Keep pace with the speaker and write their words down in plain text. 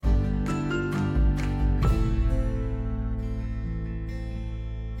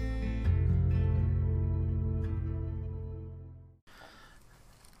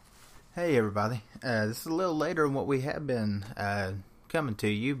Hey everybody, this is a little later than what we have been coming to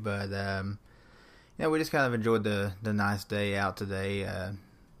you, but we just kind of enjoyed the nice day out today. A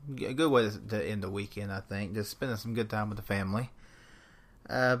good way to end the weekend, I think. Just spending some good time with the family.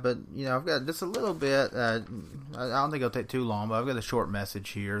 But I've got just a little bit. I don't think it'll take too long, but I've got a short message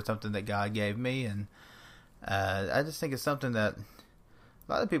here, something that God gave me, and I just think it's something that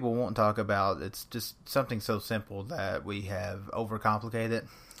a lot of people won't talk about. It's just something so simple that we have overcomplicated.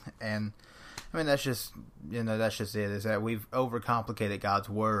 And I mean, that's just it, is that we've overcomplicated God's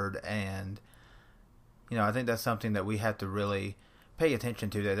word. And I think that's something that we have to really pay attention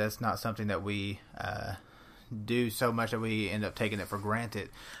to, that's not something that we do so much that we end up taking it for granted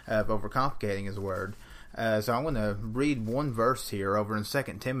of overcomplicating his word. So I'm going to read one verse here over in 2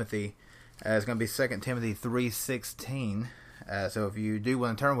 Timothy. It's going to be 2 Timothy 3:16. So if you do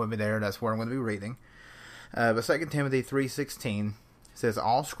want to turn with me there, that's where I'm going to be reading. But 2 Timothy 3:16 says,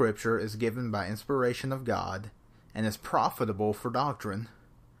 "All Scripture is given by inspiration of God, and is profitable for doctrine,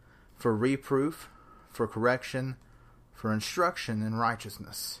 for reproof, for correction, for instruction in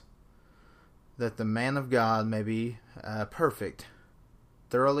righteousness, that the man of God may be perfect,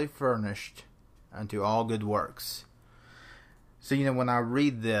 thoroughly furnished unto all good works." So, when I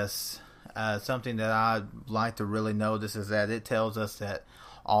read this, something that I'd like to really notice is that it tells us that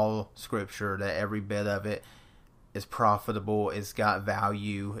all Scripture, that every bit of it, is profitable, it's got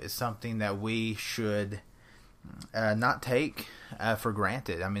value, it's something that we should not take for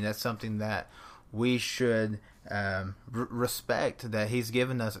granted. I mean, that's something that we should respect, that he's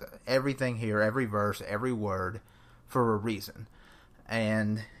given us everything here, every verse, every word, for a reason.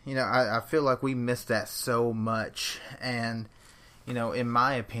 And, I feel like we miss that so much. And, in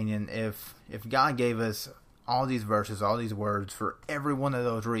my opinion, if God gave us all these verses, all these words for every one of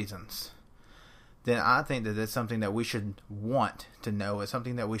those reasons, then I think that it's something that we should want to know. It's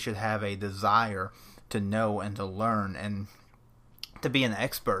something that we should have a desire to know and to learn and to be an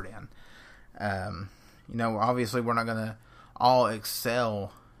expert in. Obviously we're not going to all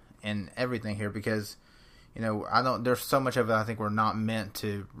excel in everything here because, there's so much of it I think we're not meant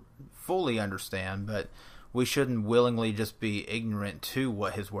to fully understand, but we shouldn't willingly just be ignorant to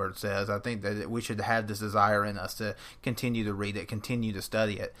what his word says. I think that we should have this desire in us to continue to read it, continue to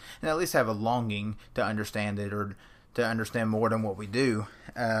study it, and at least have a longing to understand it, or to understand more than what we do.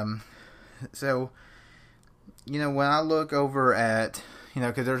 So, when I look over at,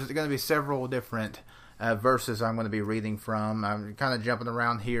 because there's going to be several different verses I'm going to be reading from. I'm kind of jumping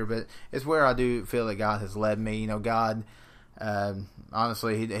around here, but it's where I do feel that God has led me. God,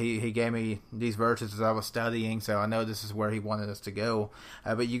 honestly, he gave me these verses as I was studying, so I know this is where he wanted us to go.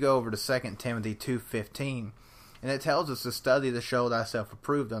 But you go over to 2 Timothy 2:15, and it tells us to study to show thyself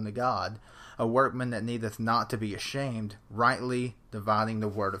approved unto God, a workman that needeth not to be ashamed, rightly dividing the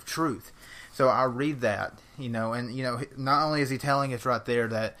word of truth. So I read that, and not only is he telling us right there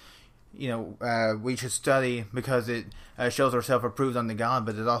that we should study because it shows ourselves approved unto God,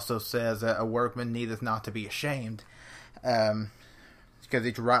 but it also says that a workman needeth not to be ashamed. Because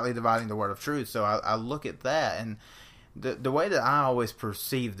he's rightly dividing the word of truth. So I look at that, and the way that I always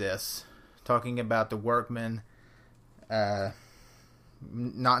perceive this, talking about the workman not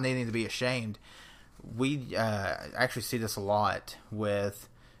needing to be ashamed, we actually see this a lot with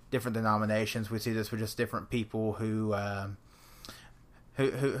different denominations. We see this with just different people who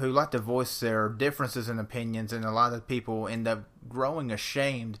like to voice their differences in opinions, and a lot of people end up growing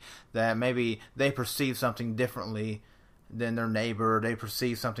ashamed that maybe they perceive something differently than their neighbor, they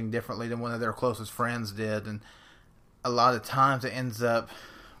perceive something differently than one of their closest friends did, and a lot of times it ends up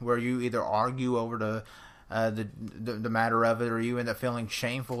where you either argue over the matter of it, or you end up feeling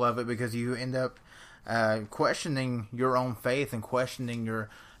shameful of it because you end up questioning your own faith and questioning your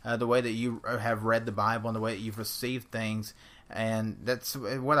the way that you have read the Bible and the way that you've received things. And that's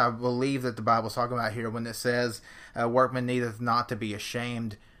what I believe that the Bible's talking about here when it says workman needeth not to be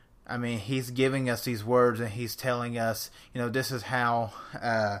ashamed. I mean, he's giving us these words, and he's telling us, this is how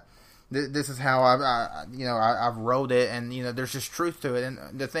I've wrote it, and there's just truth to it.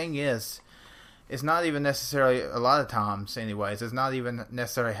 And the thing is, it's not even necessarily, a lot of times, anyways, it's not even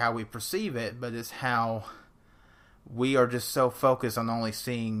necessarily how we perceive it, but it's how we are just so focused on only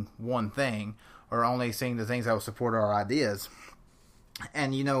seeing one thing, or only seeing the things that will support our ideas.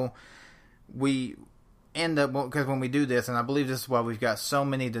 And we end up, because when we do this, and I believe this is why we've got so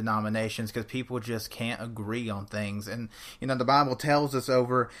many denominations, because people just can't agree on things. And the Bible tells us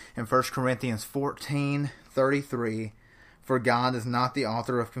over in 1 Corinthians 14:33, "For God is not the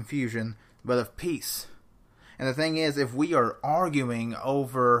author of confusion, but of peace." And the thing is, if we are arguing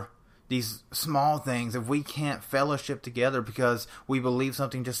over these small things, if we can't fellowship together because we believe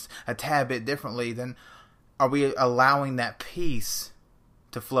something just a tad bit differently, then are we allowing that peace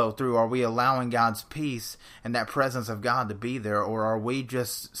to flow through? Are we allowing God's peace and that presence of God to be there? Or are we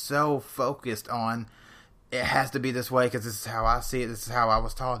just so focused on, it has to be this way because this is how I see it, this is how I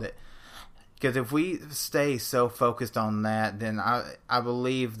was taught it? Because if we stay so focused on that, then I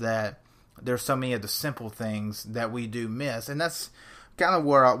believe that there's so many of the simple things that we do miss. And that's kind of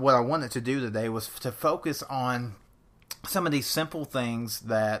what I wanted to do today, was to focus on some of these simple things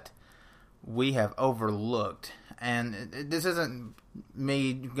that we have overlooked. And this isn't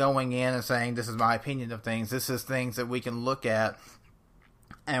me going in and saying this is my opinion of things. This is things that we can look at,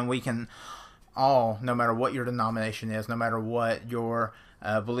 and we can all, no matter what your denomination is, no matter what your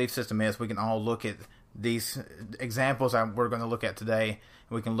belief system is, we can all look at these examples that we're going to look at today.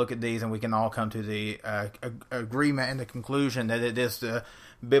 We can look at these and we can all come to the agreement and the conclusion that it is the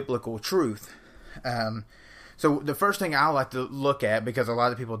biblical truth. So the first thing I like to look at, because a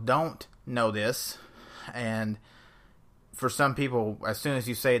lot of people don't know this, and for some people, as soon as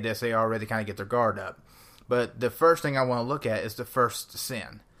you say this, they already kind of get their guard up. But the first thing I want to look at is the first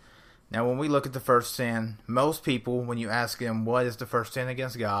sin. Now, when we look at the first sin, most people, when you ask them what is the first sin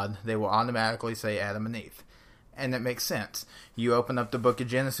against God, they will automatically say Adam and Eve. And that makes sense. You open up the book of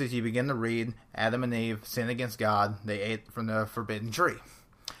Genesis, you begin to read, Adam and Eve sinned against God, they ate from the forbidden tree.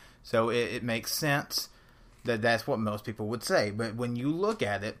 So it makes sense that that's what most people would say. But when you look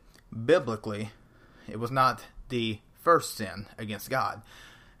at it, biblically, it was not the first sin against God.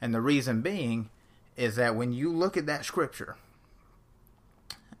 And the reason being is that when you look at that scripture,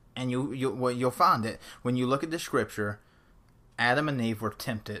 and you'll find it, when you look at the scripture, Adam and Eve were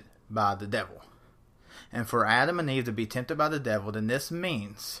tempted by the devil. And for Adam and Eve to be tempted by the devil, then this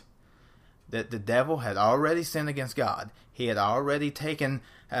means that the devil had already sinned against God. He had already taken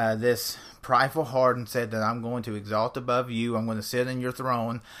this prideful heart and said that I'm going to exalt above you. I'm going to sit in your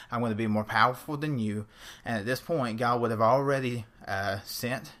throne. I'm going to be more powerful than you. And at this point, God would have already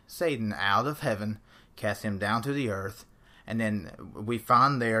sent Satan out of heaven, cast him down to the earth. And then we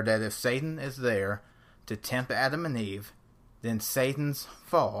find there that if Satan is there to tempt Adam and Eve, then Satan's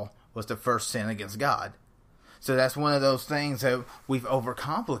fall was the first sin against God. So that's one of those things that we've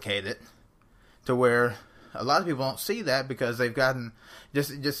overcomplicated to where a lot of people don't see that, because they've gotten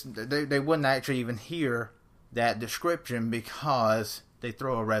they wouldn't actually even hear that description, because they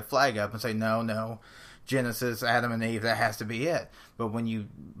throw a red flag up and say, no, Genesis, Adam and Eve, that has to be it. But when you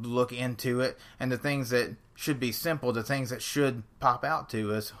look into it, and the things that should be simple, the things that should pop out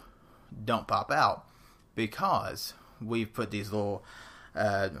to us, don't pop out, because we've put these little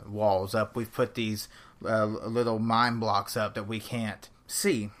walls up. We've put these little mind blocks up that we can't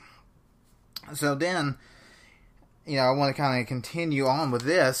see. So then, I want to kind of continue on with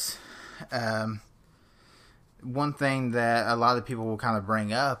this. One thing that a lot of people will kind of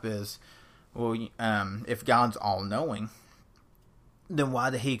bring up is, well, if God's all-knowing, then why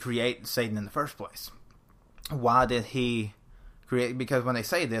did he create Satan in the first place? Why did he create? Because when they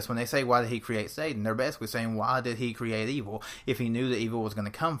say this, when they say, why did he create Satan, they're basically saying, why did he create evil? If he knew that evil was going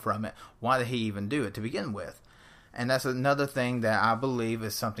to come from it, why did he even do it to begin with? And that's another thing that I believe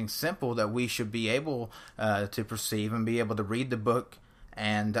is something simple that we should be able to perceive and be able to read the book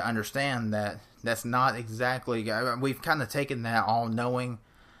and to understand that that's not exactly... We've kind of taken that all-knowing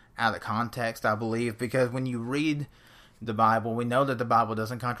out of context, I believe, because when you read the Bible, we know that the Bible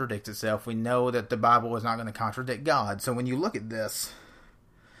doesn't contradict itself. We know that the Bible is not going to contradict God. So when you look at this,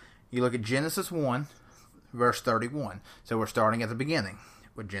 you look at Genesis 1, verse 31. So we're starting at the beginning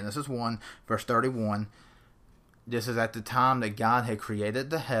with Genesis 1, verse 31. This is at the time that God had created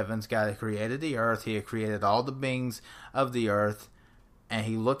the heavens, God had created the earth, he had created all the beings of the earth, and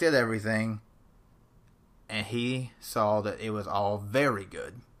he looked at everything, and he saw that it was all very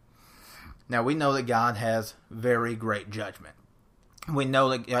good. Now, we know that God has very great judgment. We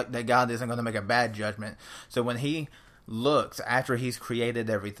know that God isn't going to make a bad judgment. So when he looks after he's created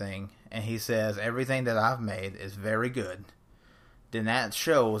everything, and he says, everything that I've made is very good, then that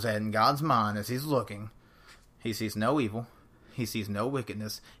shows that in God's mind, as he's looking, he sees no evil, he sees no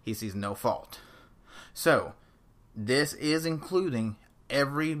wickedness, he sees no fault. So, this is including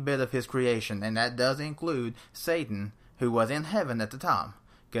every bit of his creation, and that does include Satan, who was in heaven at the time.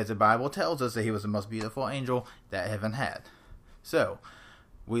 Because the Bible tells us that he was the most beautiful angel that heaven had. So,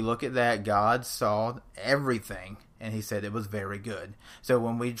 we look at that, God saw everything, and he said it was very good. So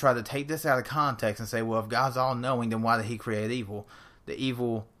when we try to take this out of context and say, well, if God's all-knowing, then why did he create evil? The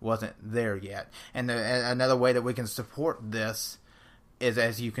evil wasn't there yet. And another way that we can support this is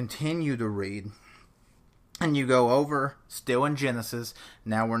as you continue to read, And you go over, still in Genesis.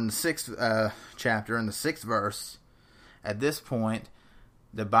 Now we're in the 6th chapter, in the 6th verse. At this point,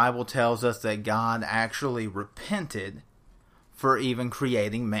 the Bible tells us that God actually repented for even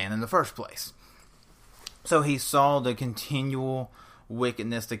creating man in the first place. So he saw the continual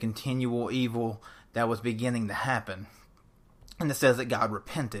wickedness, the continual evil that was beginning to happen. And it says that God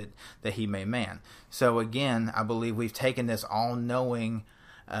repented that he made man. So again, I believe we've taken this all-knowing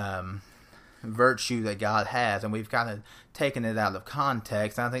virtue that God has, and we've kind of taken it out of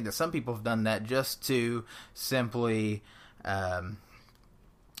context. And I think that some people have done that just to simply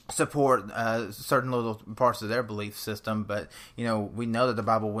support certain little parts of their belief system. But, we know that the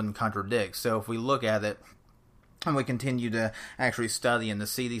Bible wouldn't contradict. So if we look at it and we continue to actually study and to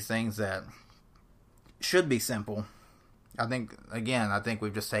see these things that should be simple, I think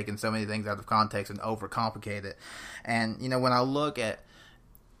we've just taken so many things out of context and overcomplicated it. And, when I look at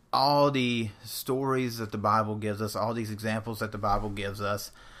all the stories that the Bible gives us, all these examples that the Bible gives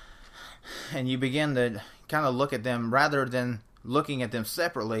us, and you begin to kind of look at them rather than looking at them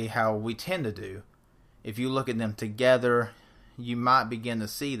separately, how we tend to do. If you look at them together, you might begin to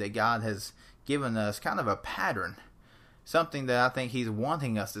see that God has given us kind of a pattern, something that I think he's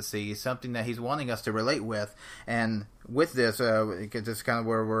wanting us to see, something that he's wanting us to relate with. And with this, because this is kind of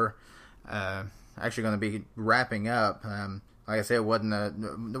where we're actually going to be wrapping up. Like I said, it wasn't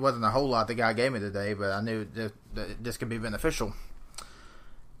a whole lot that God gave me today, but I knew that this could be beneficial.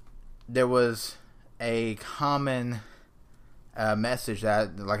 There was a common message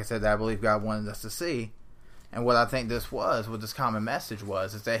that, like I said, that I believe God wanted us to see. And what I think what this common message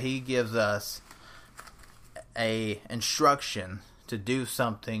was, is that he gives us a instruction to do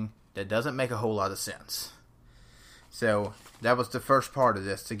something that doesn't make a whole lot of sense. So that was the first part of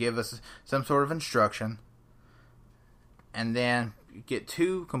this, to give us some sort of instruction, and then get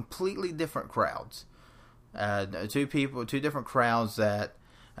two completely different crowds. Two different crowds that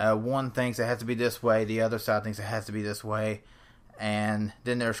one thinks it has to be this way, the other side thinks it has to be this way, and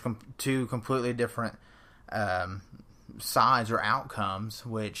then there's two completely different sides or outcomes,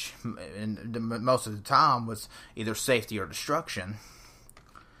 which most of the time was either safety or destruction.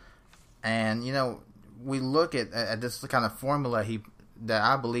 And we look at this kind of formula that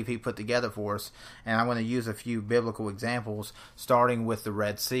I believe he put together for us, and I'm going to use a few biblical examples, starting with the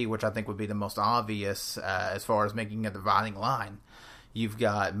Red Sea, which I think would be the most obvious as far as making a dividing line. You've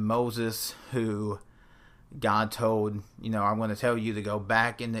got Moses, who God told, I'm going to tell you to go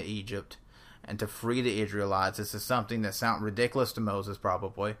back into Egypt and to free the Israelites. This is something that sounds ridiculous to Moses,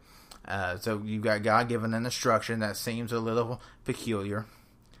 probably. So you've got God giving an instruction that seems a little peculiar.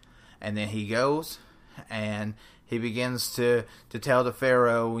 And then he goes and he begins to tell the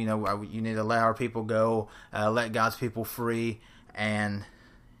Pharaoh, you need to allow our people go, let God's people free. And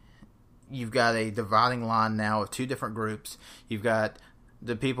you've got a dividing line now of two different groups. You've got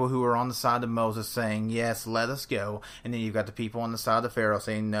the people who are on the side of Moses saying, yes, let us go. And then you've got the people on the side of Pharaoh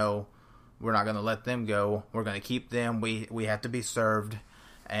saying, no, we're not going to let them go. We're going to keep them. We have to be served.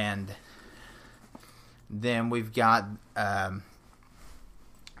 And then we've got the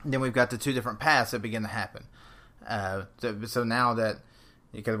two different paths that begin to happen. So now that,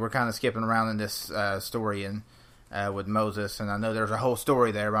 because we're kind of skipping around in this story and with Moses, and I know there's a whole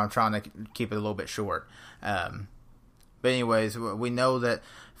story there, but I'm trying to keep it a little bit short. But anyways, we know that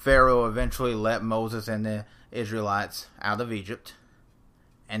Pharaoh eventually let Moses and the Israelites out of Egypt,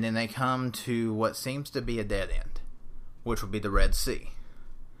 and then they come to what seems to be a dead end, which would be the Red Sea.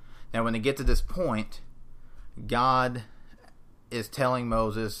 Now, when they get to this point, God is telling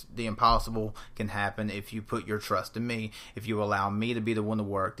Moses the impossible can happen if you put your trust in me. If you allow me to be the one to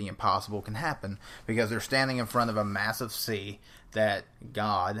work, the impossible can happen. Because they're standing in front of a massive sea that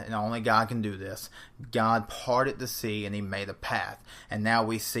God, and only God can do this, God parted the sea and he made a path. And now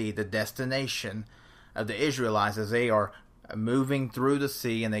we see the destination of the Israelites as they are moving through the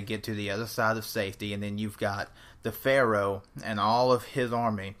sea and they get to the other side of safety. And then you've got the Pharaoh and all of his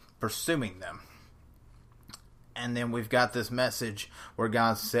army pursuing them. And then we've got this message where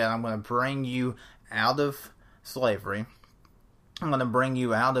God said, I'm going to bring you out of slavery. I'm going to bring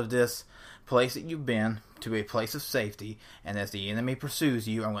you out of this place that you've been to a place of safety. And as the enemy pursues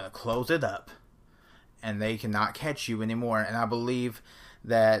you, I'm going to close it up. And they cannot catch you anymore. And I believe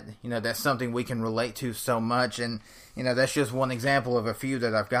that, that's something we can relate to so much. And, that's just one example of a few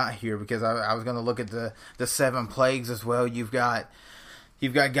that I've got here. Because I was going to look at the 7 plagues as well. You've got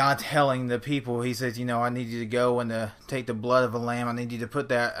God telling the people, he says, I need you to go and take the blood of a lamb. I need you to put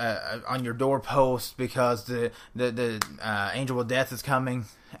that on your doorpost because the angel of death is coming.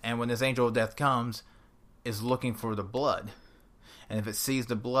 And when this angel of death comes, is looking for the blood. And if it sees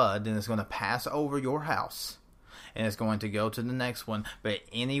the blood, then it's going to pass over your house. And it's going to go to the next one. But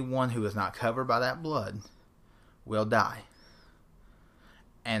anyone who is not covered by that blood will die.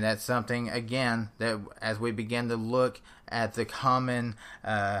 And that's something, again, that as we begin to look at the common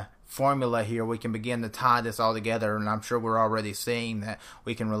formula here, we can begin to tie this all together. And I'm sure we're already seeing that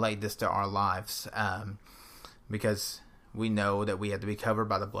we can relate this to our lives. Because we know that we have to be covered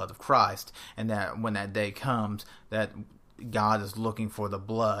by the blood of Christ. And that when that day comes, that God is looking for the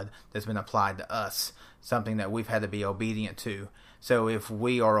blood that's been applied to us, something that we've had to be obedient to. So if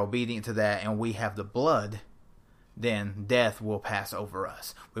we are obedient to that and we have the blood, then death will pass over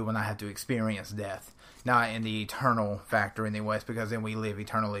us. We will not have to experience death. Not in the eternal factor anyways, because then we live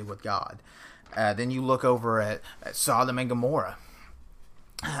eternally with God. Then you look over at Sodom and Gomorrah.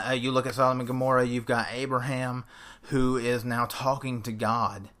 You look at Sodom and Gomorrah, you've got Abraham who is now talking to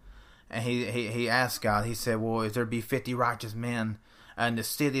God. And he asked God, he said, well, if there be 50 righteous men in the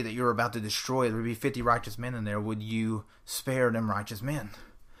city that you're about to destroy, there be 50 righteous men in there, would you spare them righteous men?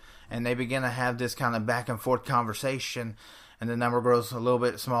 And they begin to have this kind of back and forth conversation, and the number grows a little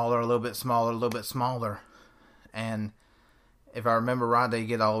bit smaller, a little bit smaller, a little bit smaller. And if I remember right, they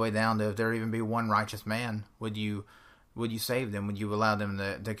get all the way down to, if there even be one righteous man, would you save them? Would you allow them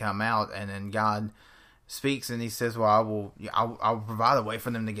to come out? And then God speaks and he says, well, I'll provide a way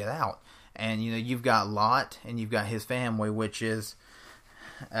for them to get out. And you've got Lot and you've got his family, which is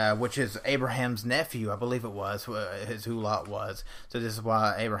Abraham's nephew, I believe it was, is who Lot was. So this is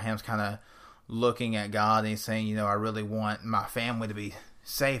why Abraham's kind of looking at God and he's saying, I really want my family to be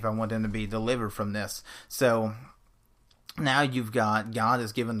safe. I want them to be delivered from this. So now you've got, God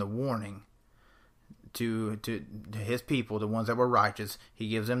has given the warning to his people, the ones that were righteous. He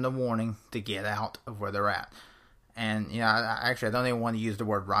gives them the warning to get out of where they're at. And I don't even want to use the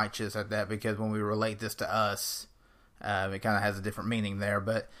word righteous at that, because when we relate this to us, it kind of has a different meaning there.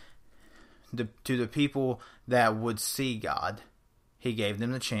 But to the people that would see God, he gave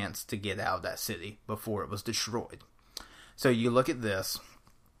them the chance to get out of that city before it was destroyed. So you look at this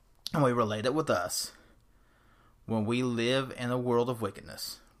and we relate it with us. When we live in a world of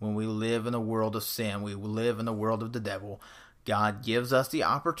wickedness, when we live in a world of sin, we live in a world of the devil, God gives us the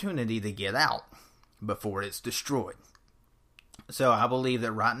opportunity to get out before it's destroyed. So I believe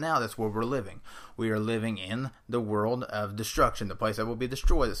that right now that's where we're living. We are living in the world of destruction, the place that will be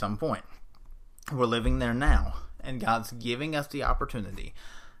destroyed at some point. We're living there now, and God's giving us the opportunity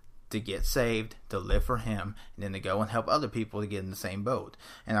to get saved, to live for him, and then to go and help other people to get in the same boat.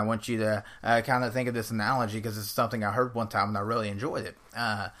 And I want you to kind of think of this analogy, because it's something I heard one time and I really enjoyed it.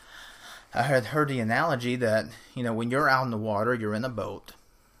 I had heard the analogy that, when you're out in the water, you're in a boat,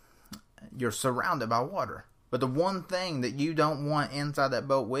 you're surrounded by water. But the one thing that you don't want inside that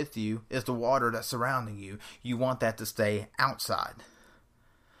boat with you is the water that's surrounding you. You want that to stay outside.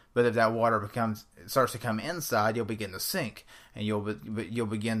 But if that water starts to come inside, you'll begin to sink, and you'll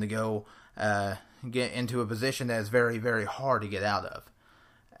begin to go get into a position that is very, very hard to get out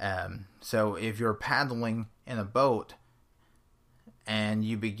of. So if you're paddling in a boat and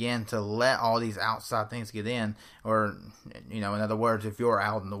you begin to let all these outside things get in, or in other words, if you're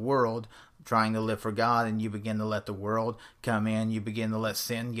out in the world trying to live for God and you begin to let the world come in, you begin to let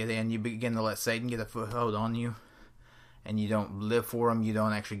sin get in, you begin to let Satan get a foothold on you, and you don't live for him, you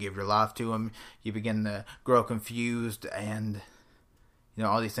don't actually give your life to him, you begin to grow confused, and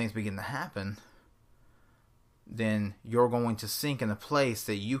all these things begin to happen, then you're going to sink in a place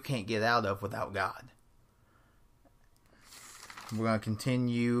that you can't get out of without God. We're going to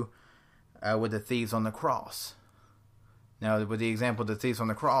continue with the thieves on the cross. Now, with the example of the thieves on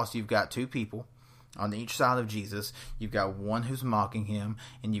the cross, you've got two people on each side of Jesus. You've got one who's mocking him,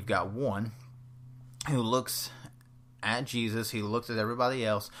 and you've got one who looks at Jesus. He looks at everybody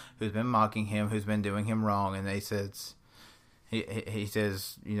else who's been mocking him, who's been doing him wrong, and he says,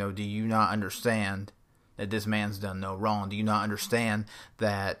 do you not understand that this man's done no wrong? Do you not understand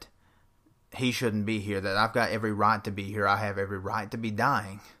that he shouldn't be here, that I've got every right to be here? I have every right to be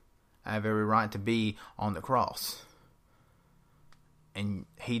dying. I have every right to be on the cross. And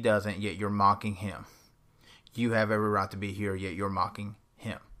he doesn't, yet you're mocking him. You have every right to be here, yet you're mocking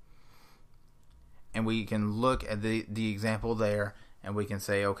him. And we can look at the example there, and we can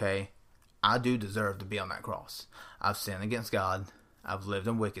say, okay, I do deserve to be on that cross. I've sinned against God. I've lived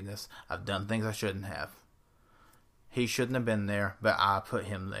in wickedness. I've done things I shouldn't have. He shouldn't have been there, but I put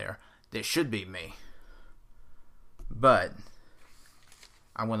him there. That should be me. But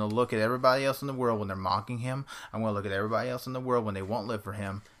I'm going to look at everybody else in the world when they're mocking him. I'm going to look at everybody else in the world when they won't live for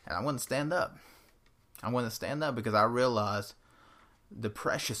him. And I'm going to stand up. I'm going to stand up because I realize the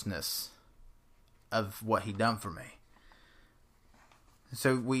preciousness of what he done for me.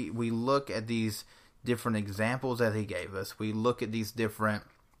 So we look at these different examples that he gave us. We look at this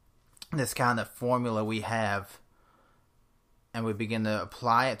kind of formula we have, and we begin to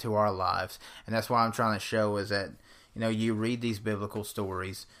apply it to our lives. And that's what I'm trying to show is that, you read these biblical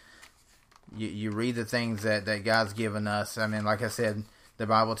stories, you read the things that God's given us. I mean, like I said, the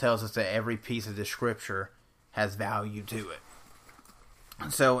Bible tells us that every piece of the scripture has value to it.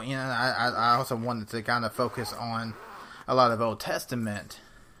 So, I also wanted to kind of focus on a lot of Old Testament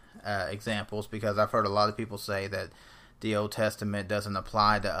examples, because I've heard a lot of people say that the Old Testament doesn't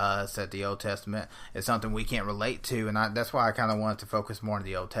apply to us, that the Old Testament is something we can't relate to, and that's why I kind of wanted to focus more on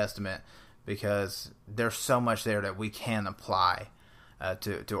the Old Testament, because there's so much there that we can apply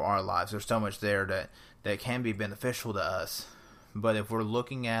to our lives. There's so much there that can be beneficial to us, but if we're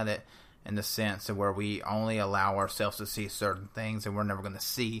looking at it in the sense of where we only allow ourselves to see certain things, and we're never going to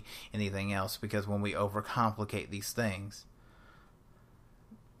see anything else, because when we overcomplicate these things,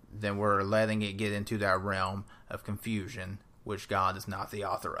 then we're letting it get into that realm of confusion, which God is not the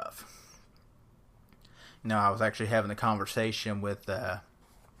author of. I was actually having a conversation with a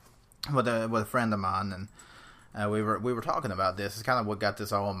friend of mine, and we were talking about this. It's kind of what got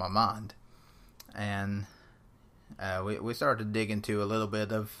this all in my mind, and we started to dig into a little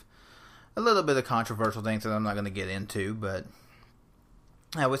bit of controversial things that I'm not going to get into, but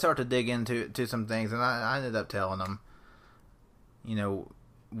we started to dig into some things, and I ended up telling them,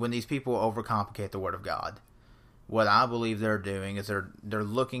 when these people overcomplicate the Word of God, what I believe they're doing is they're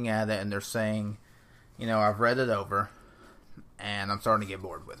looking at it and they're saying, I've read it over, and I'm starting to get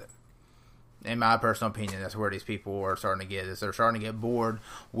bored with it. In my personal opinion, that's where these people are starting to get, is they're starting to get bored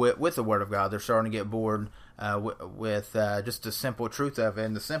with the Word of God. They're starting to get bored with just the simple truth of it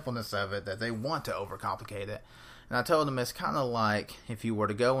and the simpleness of it, that they want to overcomplicate it. And I told them it's kind of like if you were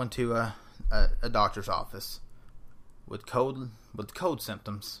to go into a doctor's office with cold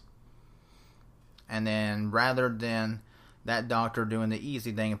symptoms, and then rather than that doctor doing the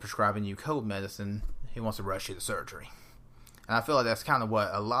easy thing and prescribing you cold medicine, he wants to rush you to surgery. And I feel like that's kind of what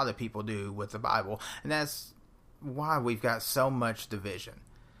a lot of people do with the Bible, and that's why we've got so much division.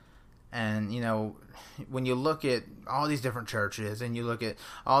 And when you look at all these different churches and you look at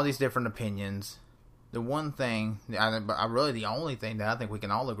all these different opinions, the one thing, the only thing that I think we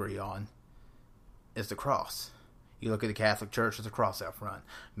can all agree on is the cross. You look at the Catholic Church, there's a cross out front.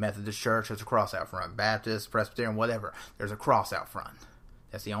 Methodist Church, there's a cross out front. Baptist, Presbyterian, whatever, there's a cross out front.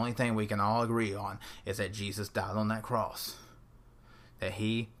 That's the only thing we can all agree on, is that Jesus died on that cross. That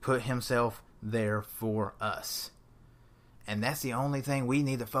he put himself there for us. And that's the only thing we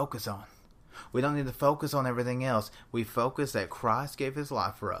need to focus on. We don't need to focus on everything else. We focus that Christ gave his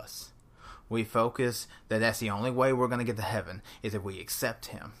life for us. We focus that that's the only way we're going to get to heaven, is if we accept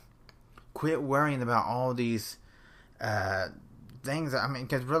him. Quit worrying about all these things. I mean,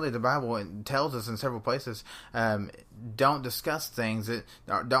 because really the Bible tells us in several places, don't discuss things that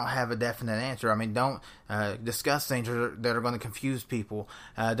don't have a definite answer. I mean, don't discuss things that are going to confuse people.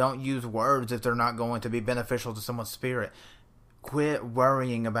 Don't use words if they're not going to be beneficial to someone's spirit. Quit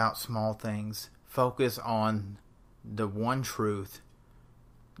worrying about small things. Focus on the one truth.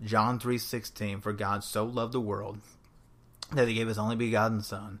 John 3:16, for God so loved the world that he gave his only begotten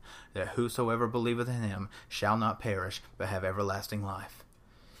Son, that whosoever believeth in him shall not perish, but have everlasting life.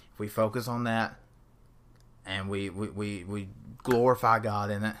 If we focus on that, and we glorify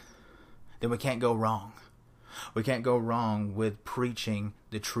God in it, then we can't go wrong. We can't go wrong with preaching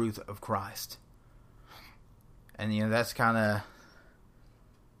the truth of Christ. And that's kind of,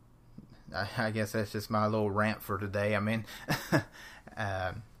 I guess that's just my little rant for today. I mean,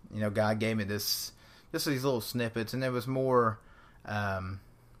 God gave me just these little snippets, and it was more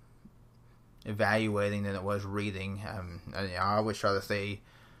evaluating than it was reading. I always try to stay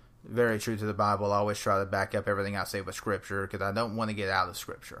very true to the Bible. I always try to back up everything I say with Scripture, because I don't want to get out of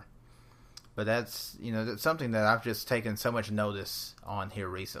Scripture. But that's something that I've just taken so much notice on here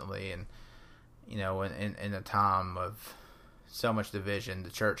recently, and in a time of so much division, the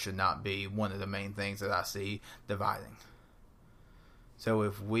church should not be one of the main things that I see dividing. So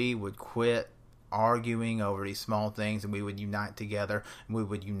if we would quit arguing over these small things, and we would unite together, and we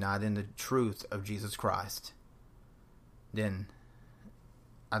would unite in the truth of Jesus Christ, then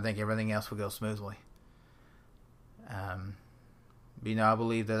I think everything else would go smoothly. I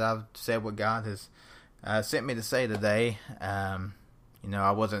believe that I've said what God has sent me to say today. I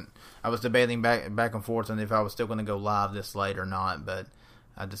was debating back and forth on if I was still going to go live this late or not, but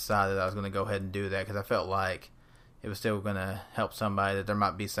I decided I was going to go ahead and do that, because I felt like it was still going to help somebody, that there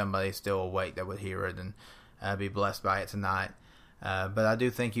might be somebody still awake that would hear it and be blessed by it tonight. But I do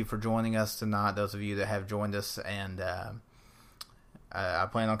thank you for joining us tonight, those of you that have joined us, and I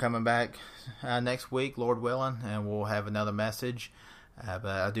plan on coming back next week, Lord willing, and we'll have another message. But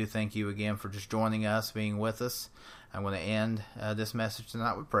I do thank you again for just joining us, being with us. I'm going to end this message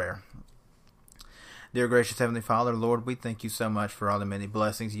tonight with prayer. Dear gracious Heavenly Father, Lord, we thank you so much for all the many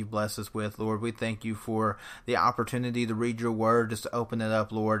blessings you bless us with, Lord. We thank you for the opportunity to read your word, just to open it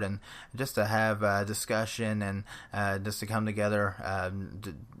up, Lord, and just to have a discussion and just to come together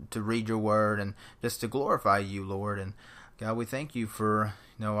to read your word and just to glorify you, Lord. And God, we thank you for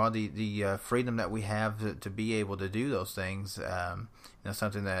all the freedom that we have to be able to do those things.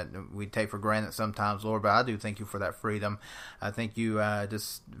 Something that we take for granted sometimes, Lord, but I do thank you for that freedom. I thank you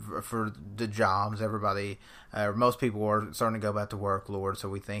just for the jobs. Everybody, most people are starting to go back to work, Lord, so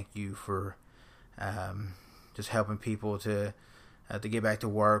we thank you for just helping people to get back to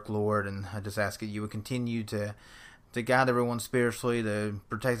work, Lord, and I just ask that you would continue to guide everyone spiritually, to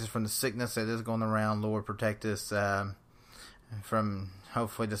protect us from the sickness that is going around, Lord. Protect us from,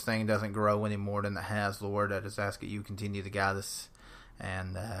 hopefully this thing doesn't grow any more than it has, Lord. I just ask that you continue to guide us.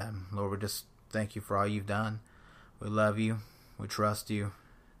 And Lord, we just thank you for all you've done. We love you. We trust you.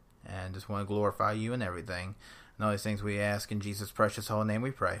 And just want to glorify you in everything. And all these things we ask in Jesus' precious holy name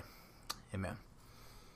we pray. Amen.